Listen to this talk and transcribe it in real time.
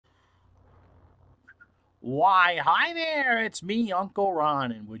Why, hi there, it's me, Uncle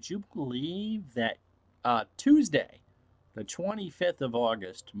Ron, and would you believe that Tuesday, the 25th of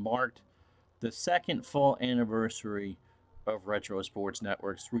August, marked the second full anniversary of Retro Sports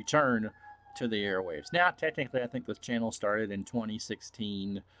Network's return to the airwaves. Now, technically, I think this channel started in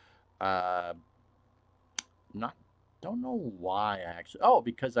 2016. Uh, not don't know why actually. Oh,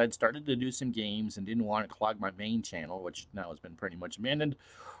 because I'd started to do some games and didn't want to clog my main channel, which now has been pretty much abandoned,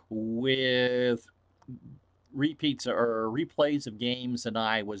 with repeats or replays of games that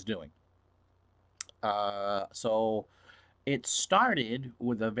I was doing. So it started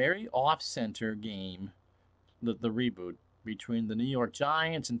with a very off-center game, the reboot between the New York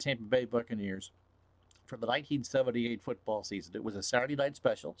Giants and Tampa Bay Buccaneers for the 1978 football season. It was a Saturday night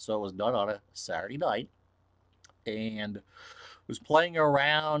special, so it was done on a Saturday night, and was playing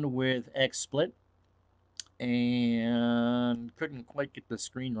around with XSplit and couldn't quite get the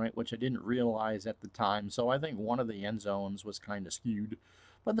screen right, which I didn't realize at the time. So I think one of the end zones was kind of skewed,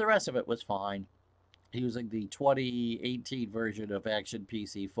 but the rest of it was fine. Using the 2018 version of Action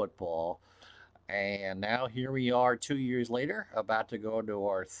PC Football. And now here we are 2 years later, about to go into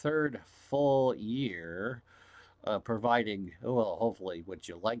our third full year, providing, well, hopefully what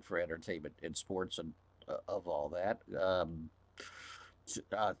you like for entertainment and sports and of all that.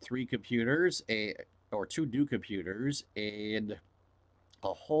 Three computers, or two new computers, and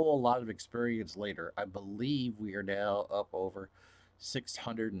a whole lot of experience later. I believe we are now up over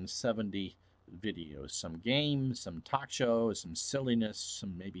 670 videos, some games, some talk shows, some silliness,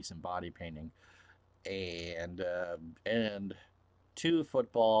 maybe some body painting, and two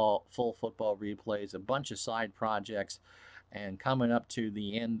full football replays, a bunch of side projects, and coming up to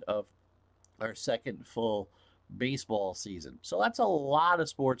the end of our second full baseball season. So that's a lot of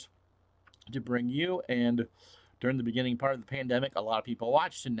sports to bring you. And during the beginning part of the pandemic, a lot of people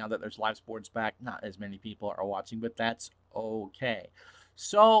watched, and now that there's live sports back, not as many people are watching, but that's okay.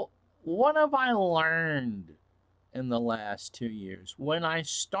 So, what have I learned in the last 2 years? When I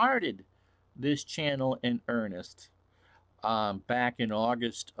started this channel in earnest, back in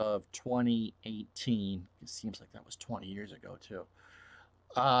August of 2018, it seems like that was 20 years ago too.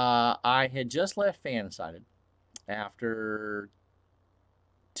 I had just left Fansided after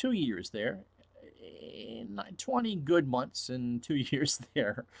 2 years there, 20 good months and 2 years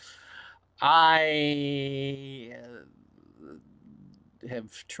there. I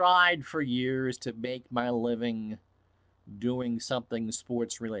have tried for years to make my living doing something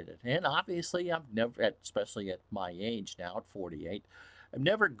sports related. And obviously, I've never, especially at my age now, at 48, I'm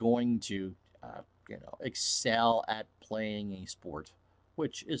never going to, excel at playing a sport,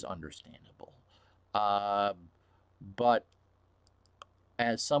 which is understandable. Uh, but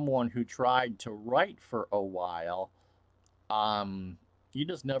as someone who tried to write for a while, you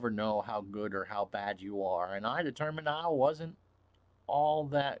just never know how good or how bad you are. And I determined I wasn't all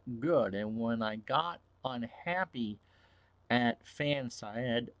that good. And when I got unhappy at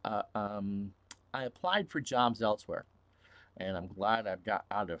Fanside, I applied for jobs elsewhere. And I'm glad I got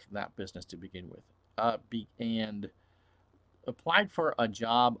out of that business to begin with. And applied for a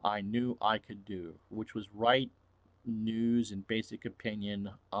job I knew I could do, which was write news and basic opinion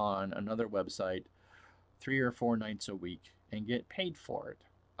on another website 3 or 4 nights a week and get paid for it,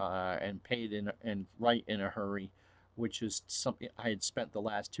 and paid in and write in a hurry, which is something I had spent the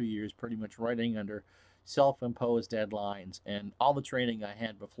last 2 years pretty much writing under self-imposed deadlines, and all the training I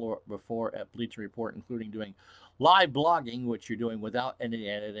had before at Bleacher Report, including doing live blogging, which you're doing without any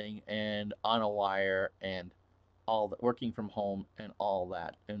editing, and on a wire, and all that, working from home and all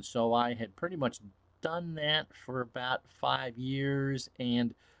that. And so I had pretty much done that for about 5 years,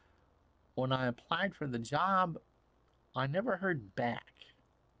 and when I applied for the job, I never heard back.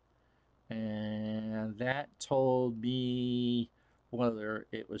 And that told me, whether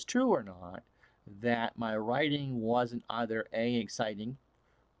it was true or not, that my writing wasn't either A, exciting,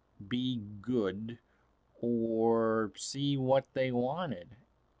 B, good, or C, what they wanted.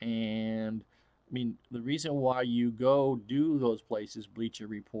 And I mean, the reason why you go do those places, Bleacher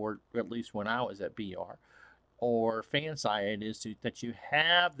Report, at least when I was at BR, or Fanside, is that you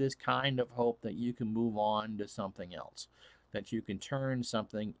have this kind of hope that you can move on to something else, that you can turn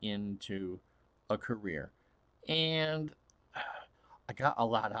something into a career. And I got a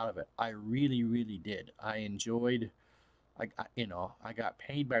lot out of it. I really, really did. I enjoyed. I got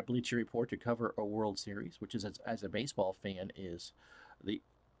paid by Bleacher Report to cover a World Series, which is, as a baseball fan, is the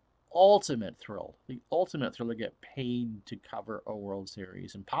ultimate thrill. The ultimate thrill to get paid to cover a World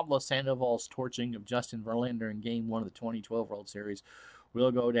Series. And Pablo Sandoval's torching of Justin Verlander in Game 1 of the 2012 World Series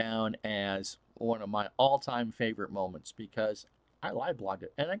will go down as one of my all-time favorite moments, because I live blogged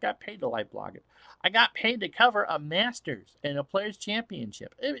it, and I got paid to live blog it. I got paid to cover a Masters and a Players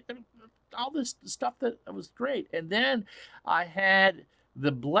Championship. All this stuff that was great. And then I had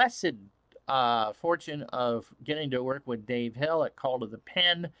the blessed fortune of getting to work with Dave Hill at Call to the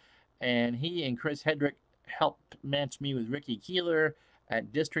Pen, and he and Chris Hedrick helped match me with Ricky Keeler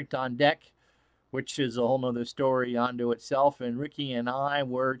at District on Deck, which is a whole nother story unto itself. And Ricky and I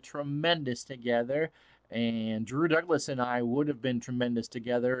were tremendous together. And Drew Douglas and I would have been tremendous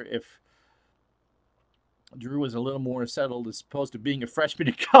together if Drew was a little more settled as opposed to being a freshman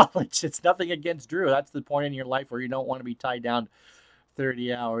in college. It's nothing against Drew. That's the point in your life where you don't want to be tied down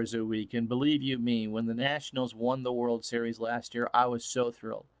 30 hours a week. And believe you me, when the Nationals won the World Series last year, I was so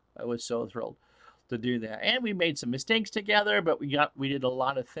thrilled. I was so thrilled to do that. And we made some mistakes together, but we did a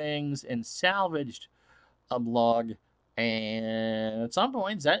lot of things and salvaged a blog. And at some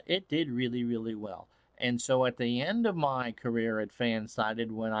points, that it did really, really well. And so at the end of my career at Fansided,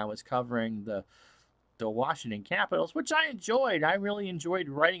 when I was covering the Washington Capitals, which I enjoyed, I really enjoyed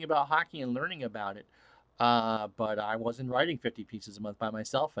writing about hockey and learning about it. But I wasn't writing 50 pieces a month by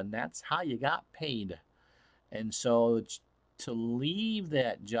myself, and that's how you got paid. And so to leave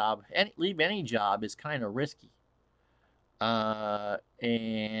that job, leave any job, is kind of risky. And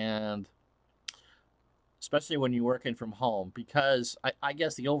especially when you're working from home, because I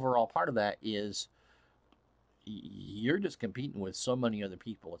guess the overall part of that is you're just competing with so many other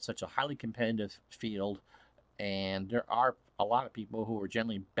people. It's such a highly competitive field, and there are a lot of people who are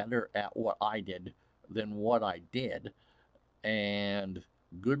generally better at what I did than what I did, and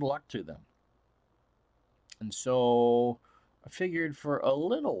good luck to them. And so I figured for a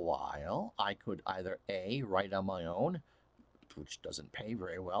little while I could either A, write on my own, which doesn't pay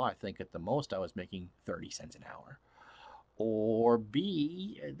very well. I think at the most I was making 30 cents an hour. Or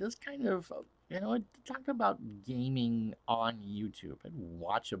B, this kind of, talk about gaming on YouTube. I'd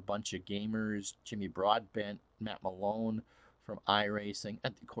watch a bunch of gamers, Jimmy Broadbent, Matt Malone from iRacing,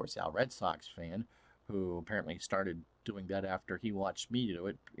 and of course Al Red Sox fan, who apparently started doing that after he watched me do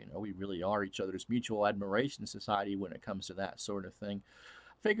it. We really are each other's mutual admiration society when it comes to that sort of thing.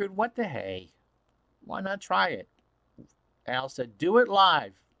 Figured, what the hey? Why not try it? Al said, do it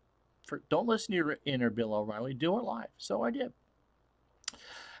live. Don't listen to your inner Bill O'Reilly. Do it live. So I did.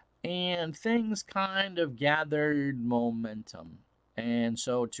 And things kind of gathered momentum. And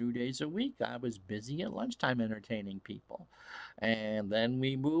so 2 days a week, I was busy at lunchtime entertaining people. And then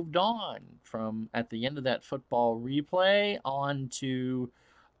we moved on from, at the end of that football replay, on to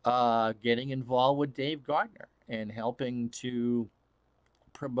getting involved with Dave Gardner and helping to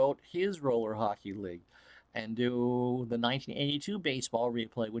promote his roller hockey league and do the 1982 baseball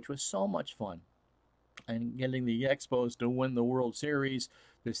replay, which was so much fun. And getting the Expos to win the World Series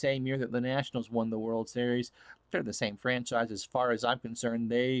the same year that the Nationals won the World Series. They're the same franchise as far as I'm concerned.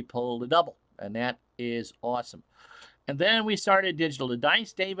 They pulled a double, and that is awesome. And then we started Digital to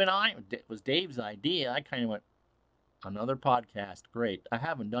Dice, Dave and I. It was Dave's idea. I kind of went, another podcast, great. I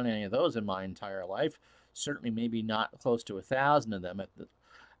haven't done any of those in my entire life. Certainly maybe not close to 1,000 of them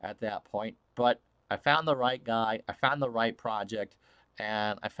at that point. But I found the right guy, I found the right project,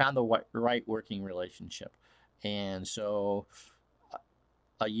 and I found the right working relationship. And so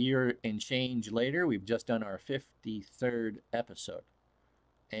a year and change later, we've just done our 53rd episode.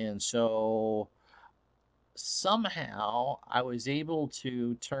 And so somehow I was able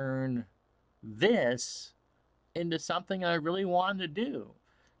to turn this into something I really wanted to do.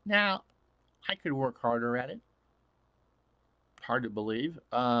 Now, I could work harder at it. Hard to believe.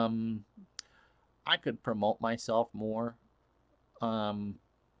 I could promote myself more. I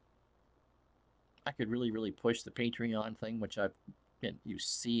could really, really push the Patreon thing, which you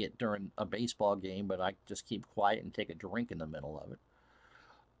see it during a baseball game, but I just keep quiet and take a drink in the middle of it.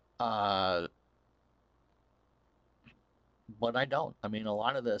 But I don't. I mean, a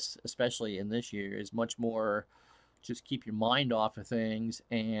lot of this, especially in this year, is much more just keep your mind off of things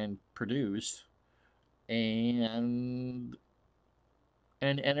and produce and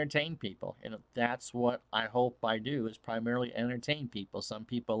entertain people. And that's what I hope I do, is primarily entertain people. Some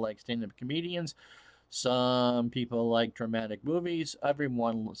people like stand-up comedians. Some people like dramatic movies.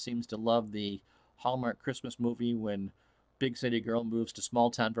 Everyone seems to love the Hallmark Christmas movie when big city girl moves to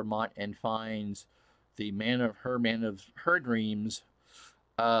small town Vermont and finds the man of her dreams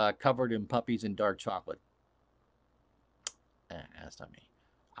covered in puppies and dark chocolate. That's not me.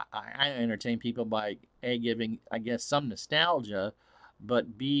 I entertain people by A, giving, I guess, some nostalgia,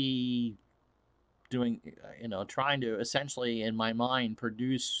 but B, doing, trying to essentially, in my mind,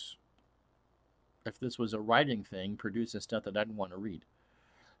 produce, if this was a writing thing, produce the stuff that I'd want to read.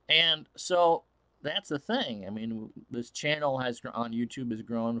 And so that's the thing. I mean, this channel on YouTube has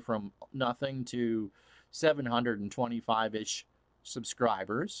grown from nothing to 725-ish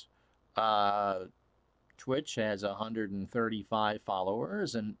subscribers. Uh, Twitch has 135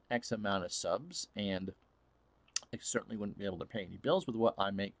 followers and X amount of subs, and I certainly wouldn't be able to pay any bills with what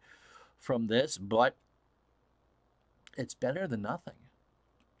I make from this, but it's better than nothing.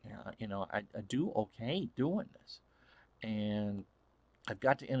 Yeah, I do okay doing this, and I've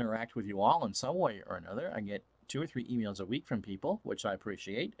got to interact with you all in some way or another. I get 2 or 3 emails a week from people, which I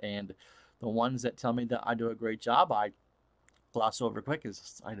appreciate, and the ones that tell me that I do a great job, I gloss over quick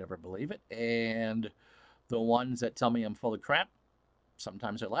because I never believe it, and the ones that tell me I'm full of crap,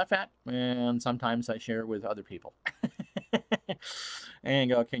 sometimes I laugh at, and sometimes I share with other people.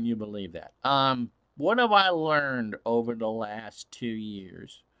 And go, can you believe that? What have I learned over the last 2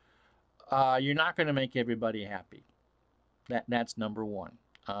 years? You're not going to make everybody happy. That's number one.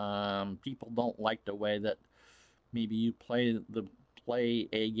 People don't like the way that maybe you play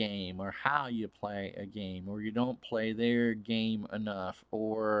a game, or how you play a game, or you don't play their game enough,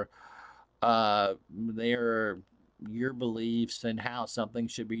 or your beliefs and how something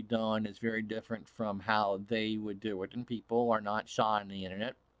should be done is very different from how they would do it. And people are not shy on the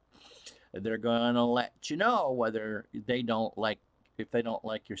internet. They're going to let you know whether they don't like if they don't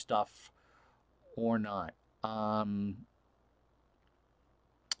like your stuff or not.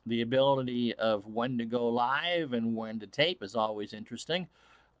 The ability of when to go live and when to tape is always interesting.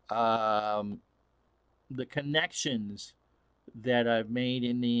 The connections that I've made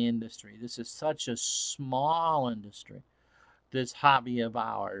in the industry. This is such a small industry, this hobby of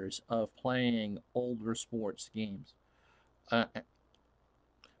ours of playing older sports games,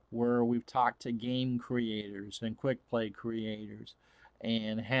 where we've talked to game creators and quick play creators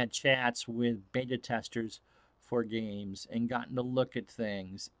and had chats with beta testers for games and gotten to look at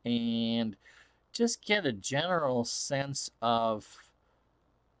things and just get a general sense of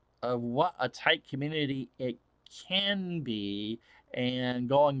what a tight community it can be. And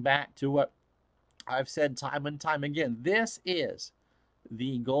going back to what I've said time and time again, this is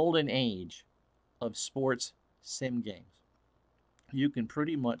the golden age of sports sim games. You can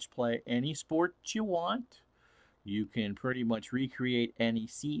pretty much play any sport you want. You can pretty much recreate any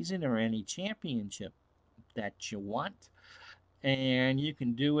season or any championship that you want. And you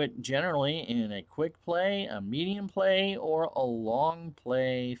can do it generally in a quick play, a medium play, or a long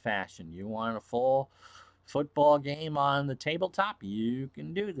play fashion. You want a full football game on the tabletop, you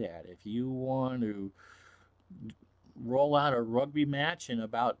can do that. If you want to roll out a rugby match in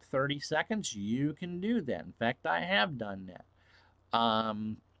about 30 seconds, you can do that. In fact, I have done that.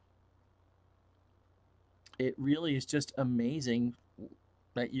 It really is just amazing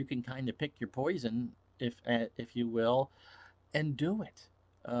that you can kind of pick your poison, if you will, and do it.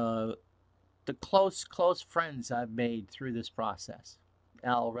 The close friends I've made through this process: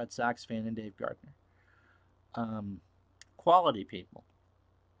 Al, Red Sox fan, and Dave Gardner. Quality people,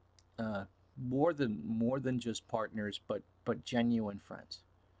 more than just partners, but genuine friends.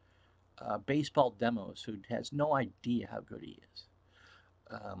 Baseball demos who has no idea how good he is.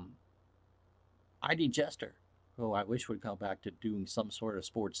 ID Jester, who I wish would come back to doing some sort of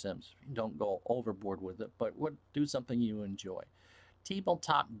sports sims. Don't go overboard with it, but would do something you enjoy.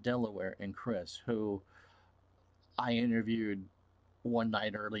 Tabletop Delaware and Chris, who I interviewed one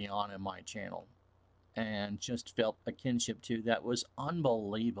night early on in my channel and just felt a kinship to that was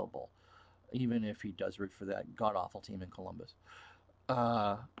unbelievable, even if he does root for that god-awful team in Columbus.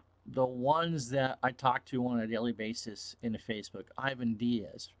 The ones that I talk to on a daily basis in Facebook: Ivan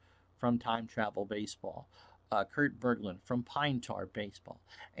Diaz from Time Travel Baseball, Kurt Berglund from Pine Tar Baseball,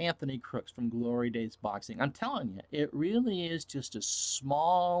 Anthony Crooks from Glory Days Boxing. I'm telling you, it really is just a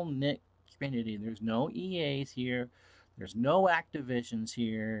small knit community. There's no EAs here. There's no Activisions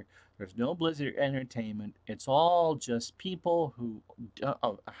here. There's no Blizzard Entertainment. It's all just people who,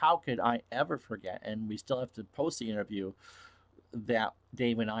 how could I ever forget? And we still have to post the interview that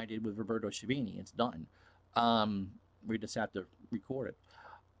Dave and I did with Roberto Schiavini. It's done. We just have to record it.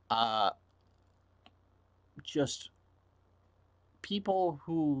 Just people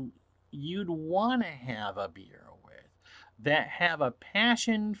who you'd want to have a beer with, that have a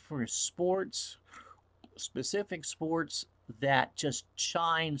passion for sports, specific sports, that just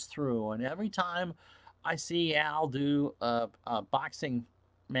shines through. And every time I see Al do a boxing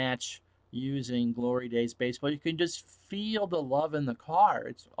match using Glory Days Baseball, you can just feel the love in the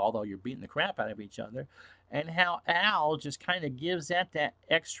cards, although you're beating the crap out of each other, and how Al just kind of gives that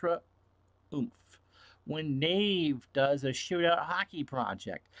extra oomph. When Dave does a shootout hockey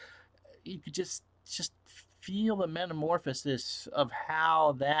project, you could just feel the metamorphosis of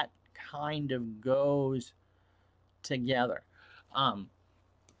how that kind of goes together. Um,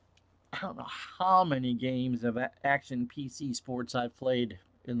 I don't know how many games of action PC sports I've played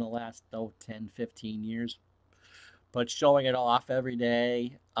in the last 10, 15 years, but showing it off every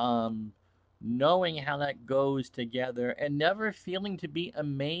day, knowing how that goes together, and never feeling to be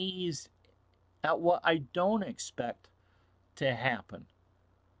amazed at what I don't expect to happen.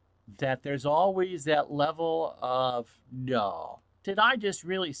 That there's always that level of, no, did I just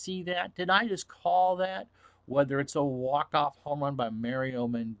really see that? Did I just call that? Whether it's a walk-off home run by Mario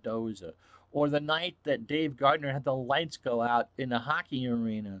Mendoza, or the night that Dave Gardner had the lights go out in a hockey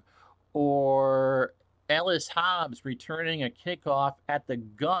arena, or Ellis Hobbs returning a kickoff at the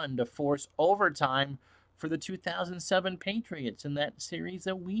gun to force overtime for the 2007 Patriots in that series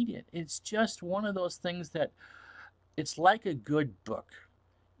that we did. It's just one of those things that it's like a good book.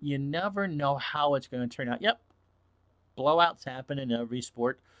 You never know how it's going to turn out. Yep, blowouts happen in every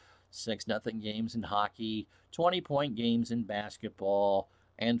sport. 6-0 games in hockey, 20-point games in basketball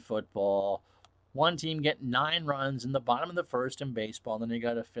and football. One team get 9 runs in the bottom of the first in baseball, and then they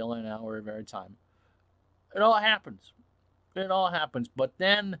got to fill in an hour of every time. It all happens. It all happens. But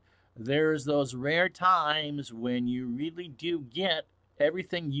then there's those rare times when you really do get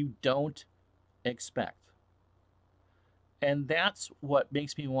everything you don't expect. And that's what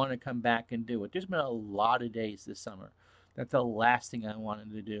makes me want to come back and do it. There's been a lot of days this summer that the last thing I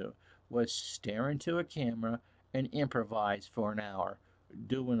wanted to do was stare into a camera and improvise for an hour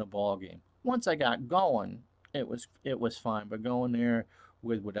doing a ball game. Once I got going, it was fine. But going there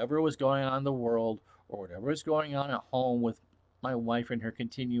with whatever was going on in the world or whatever was going on at home with my wife and her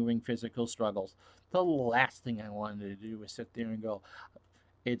continuing physical struggles, the last thing I wanted to do was sit there and go,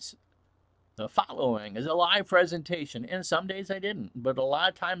 it's the following is a live presentation. And some days I didn't, but a lot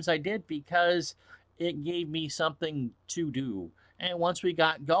of times I did because it gave me something to do. And once we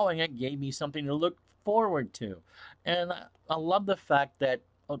got going, it gave me something to look forward to. And I love the fact that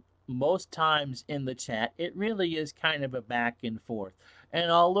most times in the chat, it really is kind of a back and forth.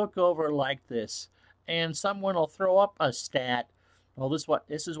 And I'll look over like this, and someone will throw up a stat. Well,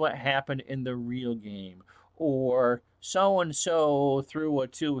 this is what happened in the real game. Or so-and-so threw a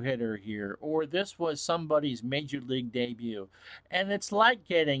 2-hitter here, or this was somebody's major league debut. And it's like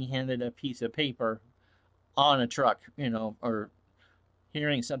getting handed a piece of paper on a truck, or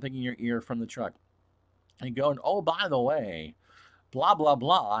hearing something in your ear from the truck. And going, oh, by the way, blah, blah,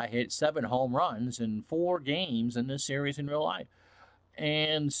 blah, I hit 7 home runs in 4 games in this series in real life.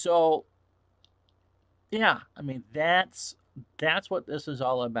 And so, yeah, I mean, that's what this is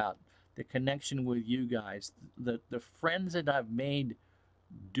all about. The connection with you guys, the friends that I've made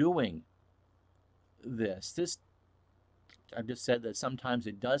doing this. I've just said that sometimes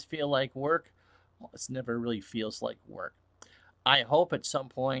it does feel like work. Well, it never really feels like work. I hope at some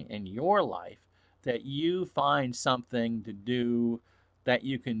point in your life that you find something to do that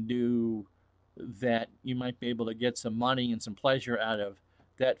you can do that you might be able to get some money and some pleasure out of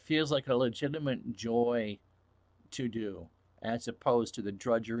that feels like a legitimate joy to do, as opposed to the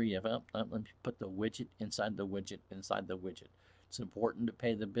drudgery of, let me put the widget inside the widget inside the widget. It's important to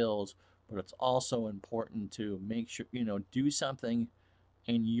pay the bills, but it's also important to make sure, do something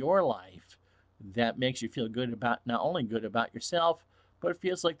in your life that makes you feel good about, not only good about yourself, but it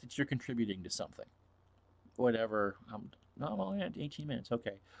feels like that you're contributing to something. Whatever, no, I'm only at 18 minutes,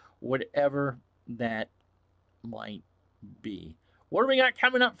 okay. Whatever that might be. What do we got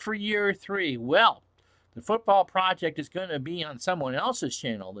coming up for year 3? Well, the football project is going to be on someone else's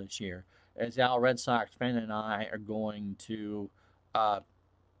channel this year, as Al Red Sox fan and I are going to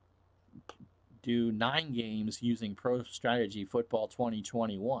do 9 games using Pro Strategy Football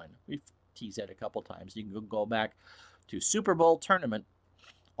 2021. We've teased that a couple times. You can go back to Super Bowl Tournament,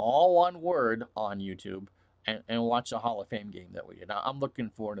 all one word, on YouTube, and watch the Hall of Fame game that we did. Now, I'm looking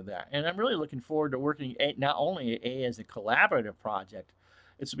forward to that. And I'm really looking forward to working not only as a collaborative project.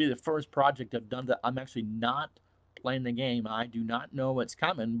 This will be the first project I've done that I'm actually not playing the game. I do not know what's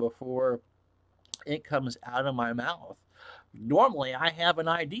coming before it comes out of my mouth. Normally, I have an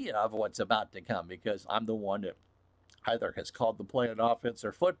idea of what's about to come because I'm the one that either has called the play on offense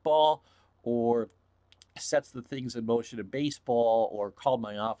or football, or sets the things in motion in baseball, or called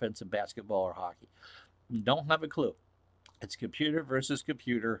my offense in basketball or hockey. Don't have a clue. It's computer versus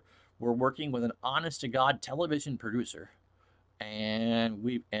computer. We're working with an honest-to-God television producer,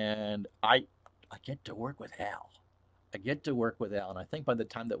 and I get to work with Al. And I think by the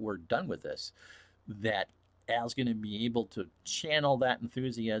time that we're done with this, that Al's going to be able to channel that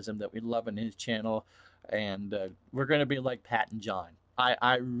enthusiasm that we love in his channel, and we're going to be like Pat and John.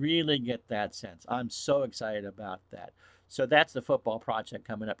 I really get that sense. I'm so excited about that. So that's the football project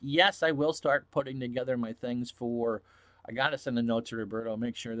coming up. Yes, I will start putting together my things for. I got to send a note to Roberto,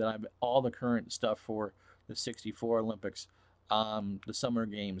 make sure that I have all the current stuff for the 64 Olympics, the summer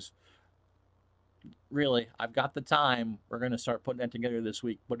games. Really, I've got the time. We're going to start putting that together this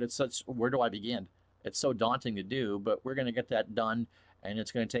week, but it's such, where do I begin? It's so daunting to do, but we're going to get that done, and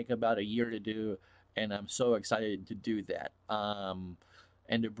it's going to take about a year to do, and I'm so excited to do that.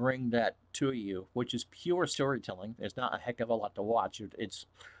 And to bring that to you, which is pure storytelling. There's not a heck of a lot to watch. It's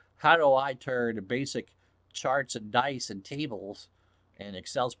how do I turn basic charts and dice and tables and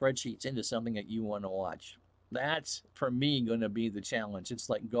Excel spreadsheets into something that you want to watch. That's, for me, going to be the challenge. It's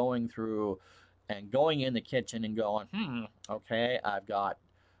like going through and going in the kitchen and going, okay, I've got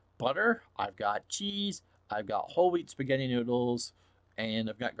butter, I've got cheese, I've got whole wheat spaghetti noodles, and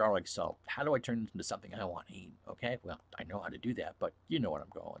I've got garlic salt. How do I turn it into something I want to eat? Okay, well, I know how to do that, but you know what I'm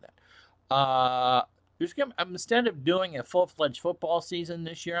going with that. Instead of doing a full-fledged football season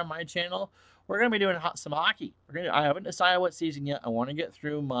this year on my channel, we're going to be doing some hockey. I haven't decided what season yet. I want to get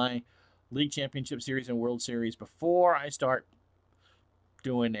through my League Championship Series and World Series before I start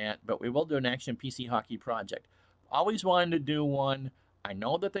doing that, but we will do an Action PC hockey project. Always wanted to do one. I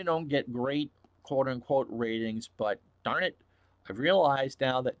know that they don't get great quote-unquote ratings, but darn it, I've realized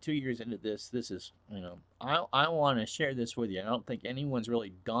now that 2 years into this is, I want to share this with you. I don't think anyone's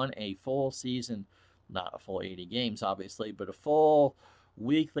really done a full season, not a full 80 games, obviously, but a full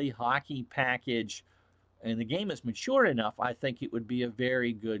weekly hockey package. And the game is mature enough, I think it would be a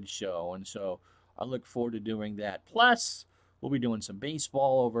very good show. And so I look forward to doing that. Plus, we'll be doing some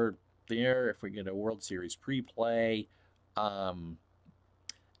baseball over there if we get a World Series pre-play. And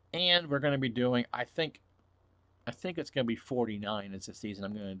we're going to be doing, I think it's going to be 49 is the season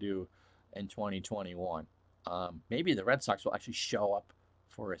I'm going to do in 2021. Maybe the Red Sox will actually show up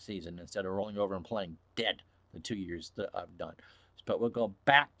for a season instead of rolling over and playing dead the 2 years that I've done. But we'll go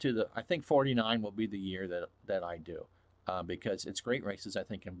back to I think 49 will be the year that I do, because it's great races, I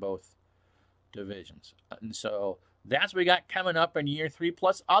think, in both divisions. And so that's what we got coming up in year 3,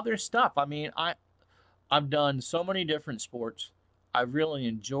 plus other stuff. I mean, I've done so many different sports. I really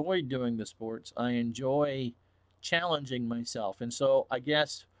enjoy doing the sports. I enjoy challenging myself. And so I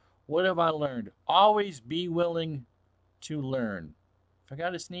guess, what have I learned? Always be willing to learn. If I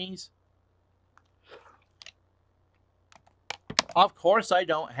got to sneeze, of course I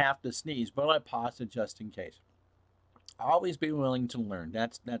don't have to sneeze, but I pause it just in case. Always be willing to learn.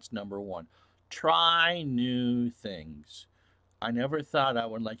 That's number one. Try new things. I never thought I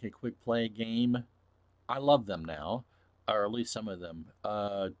would like a quick play game. I love them now, or at least some of them.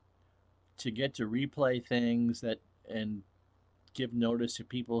 To get to replay things and give notice to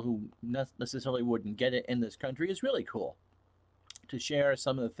people who necessarily wouldn't get it in this country is really cool. To share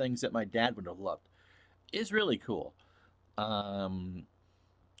some of the things that my dad would have loved is really cool. To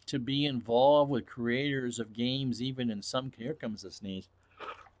be involved with creators of games, even in some, here comes the sneeze,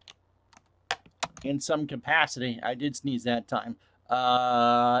 in some capacity. I did sneeze that time.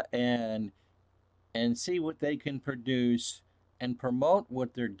 And see what they can produce and promote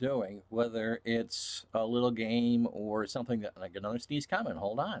what they're doing, whether it's a little game or something that, like another sneeze coming,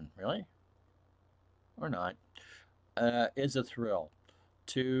 hold on, really? Or not, is a thrill.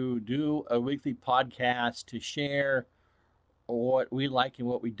 To do a weekly podcast, to share what we like and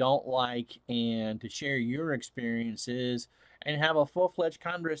what we don't like, and to share your experiences and have a full-fledged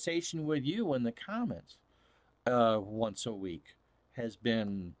conversation with you in the comments once a week has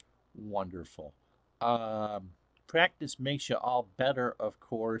been wonderful. Practice makes you all better, of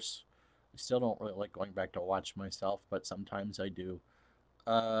course. I still don't really like going back to watch myself, but sometimes I do.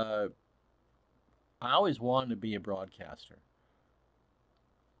 I always wanted to be a broadcaster.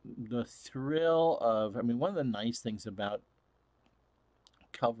 The thrill of, one of the nice things about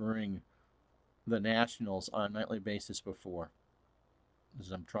covering the Nationals on a nightly basis before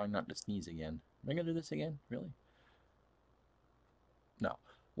is I'm trying not to sneeze again. Am I going to do this again? Really? No.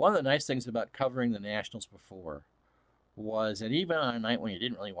 One of the nice things about covering the Nationals before was that even on a night when you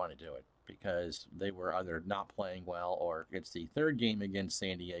didn't really want to do it because they were either not playing well or it's the third game against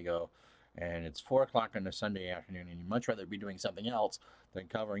San Diego and it's 4 o'clock on a Sunday afternoon and you'd much rather be doing something else than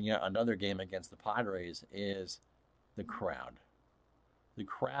covering yet another game against the Padres, is the crowd. The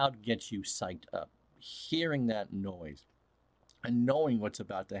crowd gets you psyched up. Hearing that noise and knowing what's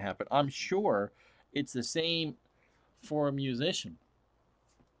about to happen. I'm sure it's the same for a musician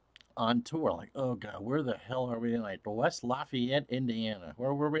on tour. Like, oh God, where the hell are we tonight? West Lafayette, Indiana.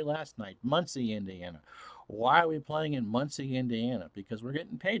 Where were we last night? Muncie, Indiana. Why are we playing in Muncie, Indiana? Because we're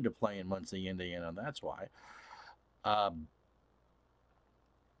getting paid to play in Muncie, Indiana. That's why.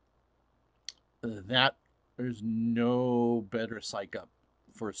 There's no better psych up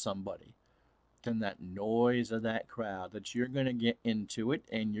for somebody than that noise of that crowd, that you're going to get into it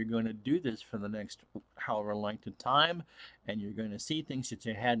and you're going to do this for the next however length of time, and you're going to see things that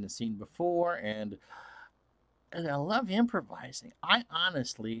you hadn't seen before. And I love improvising. I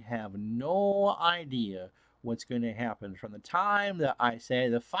honestly have no idea what's going to happen from the time that I say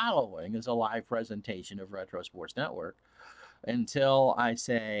the following is a live presentation of Retro Sports Network until I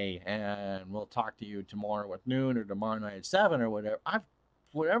say, and we'll talk to you tomorrow at noon or tomorrow night at 7 or whatever.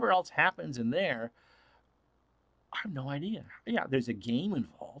 Whatever else happens in there, I have no idea. Yeah, there's a game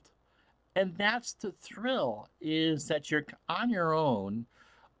involved. And that's the thrill, is that you're on your own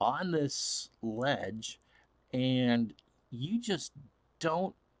on this ledge and you just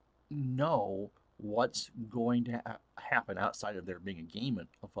don't know what's going to happen outside of there being a game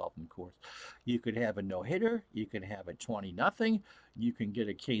involved in the course. You could have a no-hitter, you could have a 20-0, you can get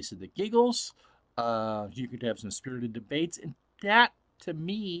a case of the giggles, you could have some spirited debates, and that, to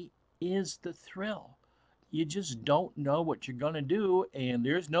me, is the thrill. You just don't know what you're going to do, and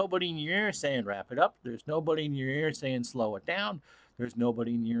there's nobody in your ear saying wrap it up. There's nobody in your ear saying slow it down. There's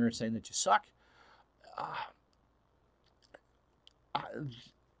nobody in your ear saying that you suck.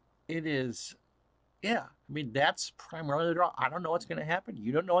 It is, yeah, I mean, that's primarily the draw. I don't know what's going to happen.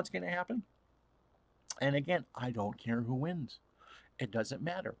 You don't know what's going to happen. And again, I don't care who wins. It doesn't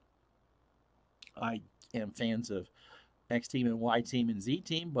matter. I am fans of X team and Y team and Z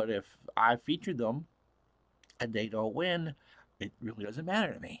team, but if I feature them and they don't win, it really doesn't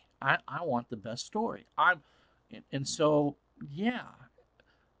matter to me. I want the best story. And so, yeah,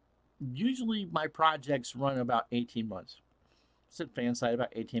 usually my projects run about 18 months. Sit fan side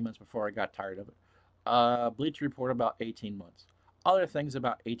about 18 months before I got tired of it. Bleacher Report about 18 months. Other things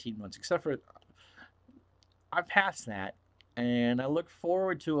about 18 months, except for I passed that, and I look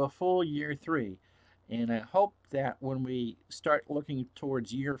forward to a full year 3. And I hope that when we start looking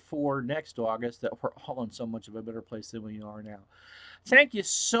towards year 4 next August, that we're all in so much of a better place than we are now. Thank you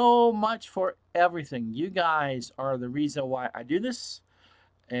so much for everything. You guys are the reason why I do this.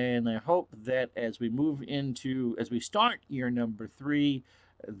 And I hope that as we start year number 3,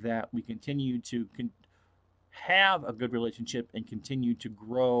 that we continue to have a good relationship and continue to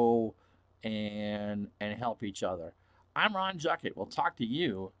grow and help each other. I'm Ron Juckett. We'll talk to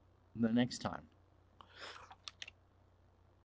you the next time.